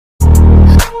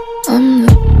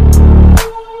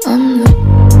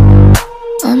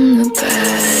I'm the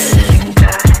bad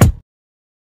guy.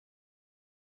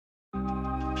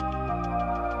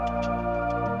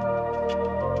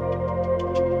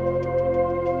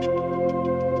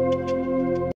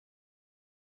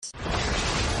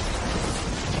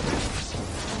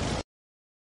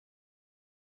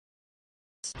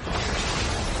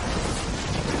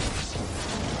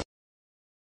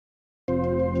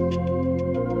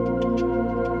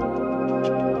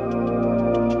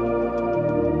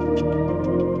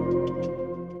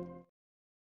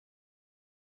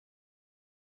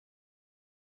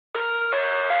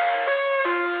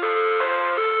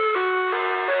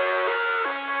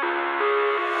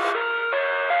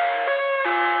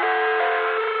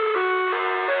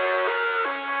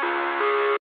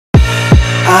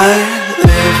 I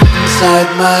live inside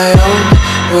my own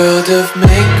world of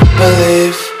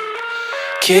make-believe.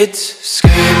 Kids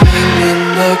screaming in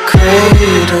the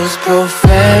cradles,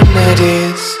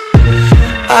 profanities.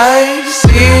 I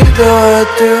see the world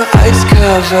through ice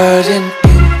covered in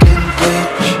ink and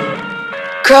bleach.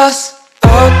 Cross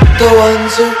out the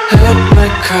ones who heard my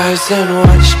cries and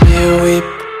watched me weep.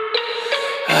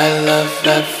 I love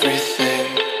everything.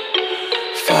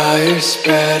 Fire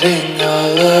spreading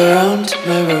all around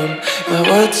my room. My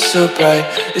world's so bright,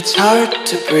 it's hard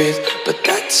to breathe, but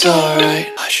that's alright.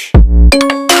 Hush.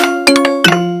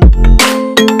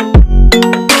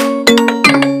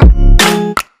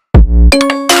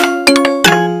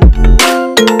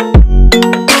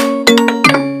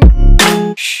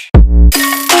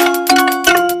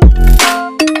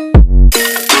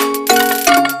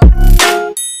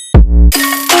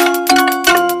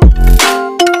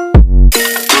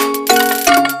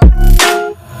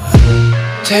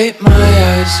 Take my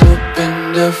eyes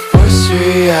open to force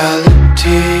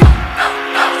reality.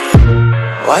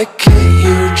 Why can't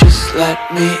you just let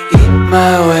me eat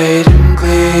my weight in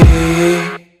glee?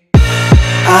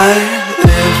 I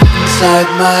live inside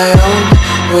my own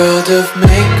world of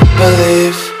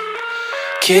make-believe.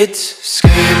 Kids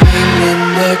screaming in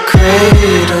their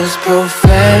cradles,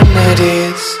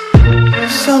 profanities.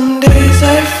 Some days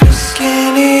I feel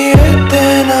skinnier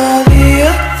than all the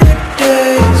other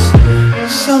days.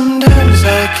 Sometimes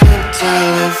I can't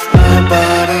tell if my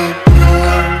body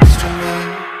belongs to me.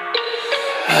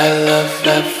 I love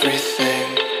everything.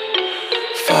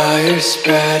 Fire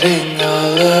spreading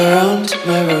all around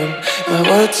my room. My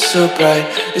world's so bright,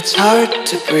 it's hard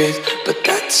to breathe, but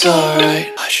that's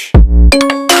alright. Hush.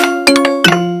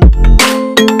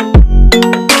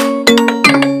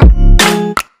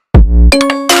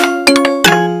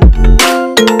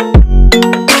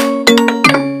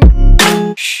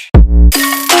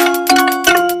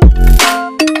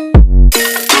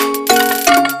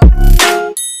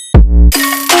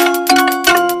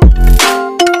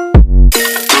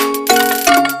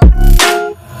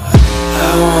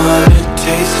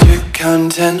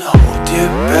 Content, hold your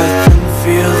breath and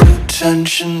feel the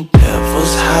tension.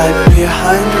 Devils hide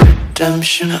behind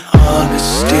redemption.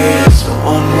 Honesty is a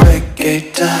one-way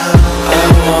gate to hell. I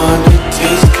wanna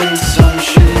taste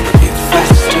consumption. Breathe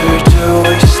faster to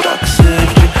waste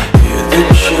oxygen. Hear the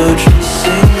children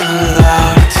sing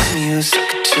aloud. It's music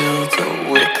till the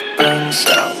wick burns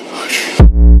out.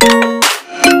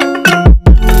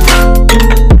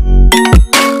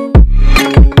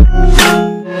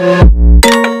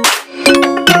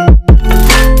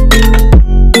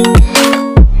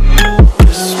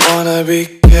 Be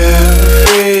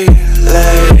carefree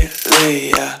lately,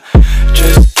 yeah.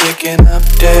 Just picking up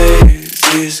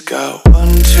daisies. Got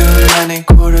one too many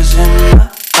quarters in my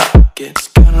pockets.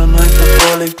 Counting like the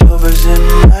 4-leaf clovers in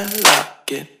my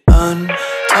locket.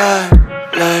 Untied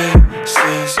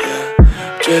laces,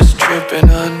 yeah. Just tripping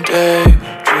on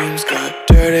daydreams. Got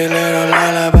dirty little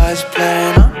lullabies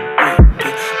playing on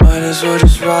repeat. Might as well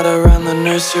just ride around the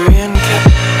nursery and cat.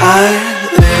 I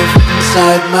live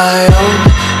inside my own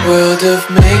world of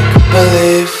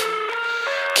make-believe.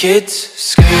 Kids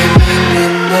screaming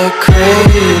in their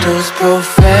cradles,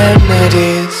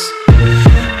 profanities.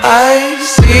 I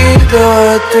see the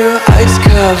world through ice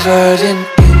covered in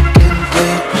ink and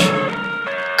bleach.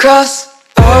 Cross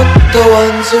out the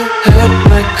ones who heard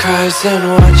my cries and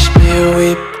watched me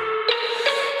weep.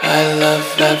 I love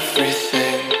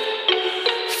everything.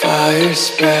 Fire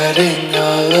spreading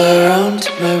all around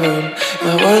my room.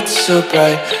 My world's so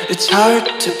bright, it's hard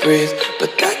to breathe,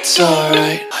 but that's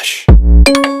alright. Hush.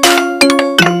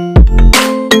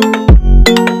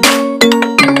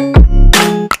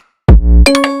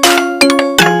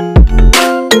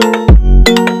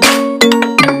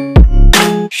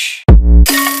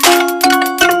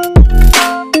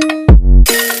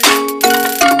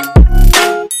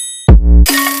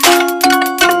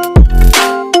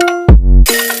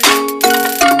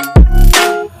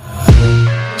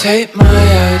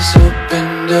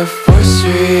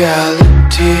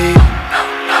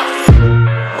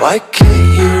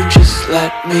 can't you just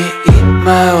let me eat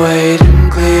my weight in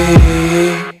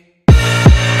glee?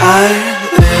 I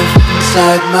live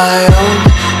inside my own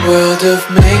world of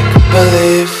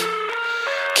make-believe.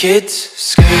 Kids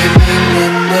screaming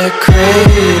in their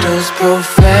cradles,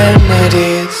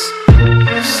 profanities.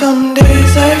 Some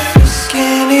days I feel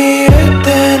skinnier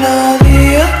than all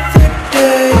the other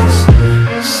days.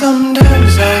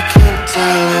 Sometimes I can't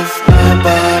tell if my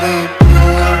body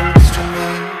belongs to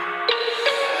me.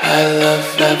 I love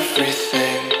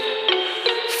everything.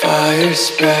 Fire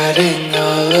spreading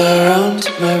all around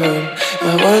my room.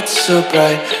 My world's so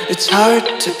bright, it's hard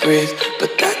to breathe,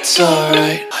 but that's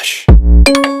alright. Hush.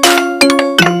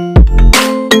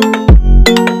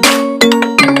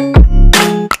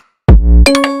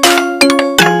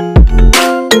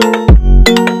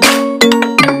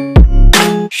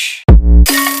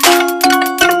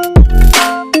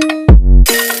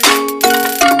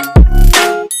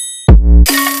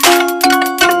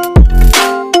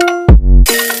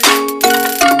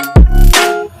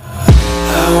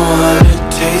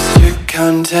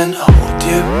 Content, hold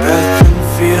your breath and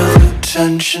feel the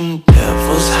tension.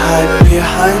 Devils hide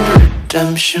behind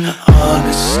redemption.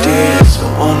 Honesty is a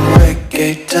one-way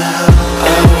gate to hell.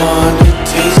 I wanna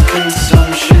taste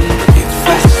consumption, breathe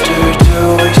faster to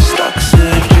waste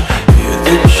oxygen. Hear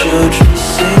the children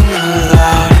sing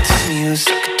aloud. It's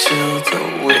music till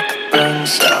the wick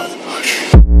burns out.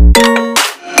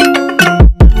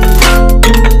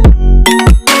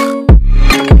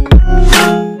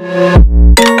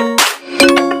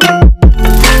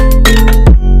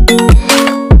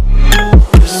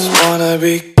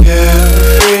 Be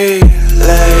carefree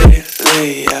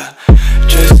lately, yeah.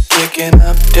 Just kicking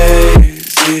up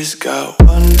daisies. Got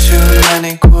one too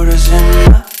many quarters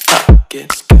in my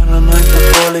pockets. Counting like the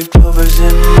four-leaf clovers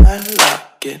in my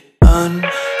locket.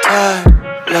 Untied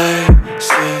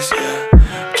laces,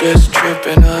 yeah. Just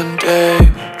tripping on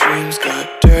daydreams. Got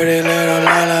dirty little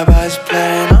lullabies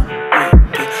playing on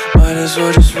repeat. Might as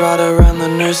well just ride around the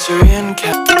nursery and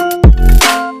count.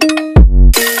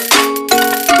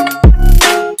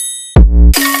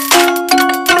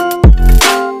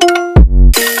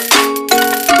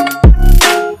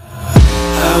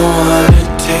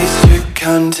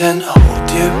 Content, hold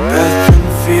your breath and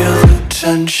feel the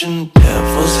tension.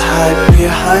 Devils hide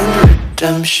behind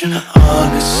redemption.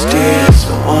 Honesty is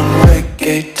a one-way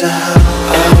gate to hell.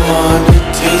 I wanna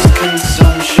taste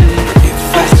consumption, breathe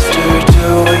faster to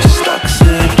waste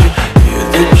oxygen. Hear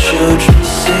the children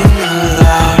sing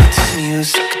aloud. It's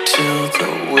music till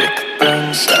the wick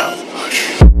burns out.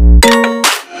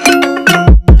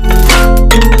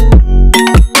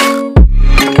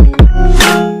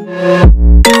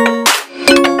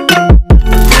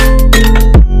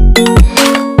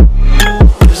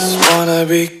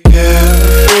 Be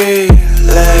carefree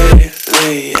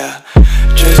lately, yeah.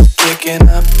 Just kicking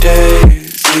up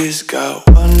daisies. Got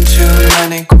one too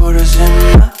many quarters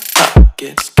in my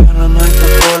pockets. Counting like the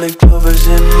four-leaf clovers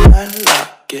in my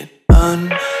locket.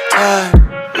 Untied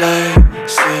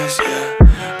laces,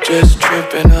 yeah. Just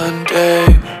tripping on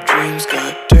daydreams.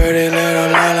 Got dirty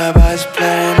little lullabies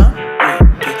playing on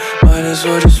repeat. Might as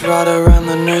well just ride around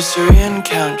the nursery and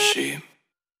count sheep.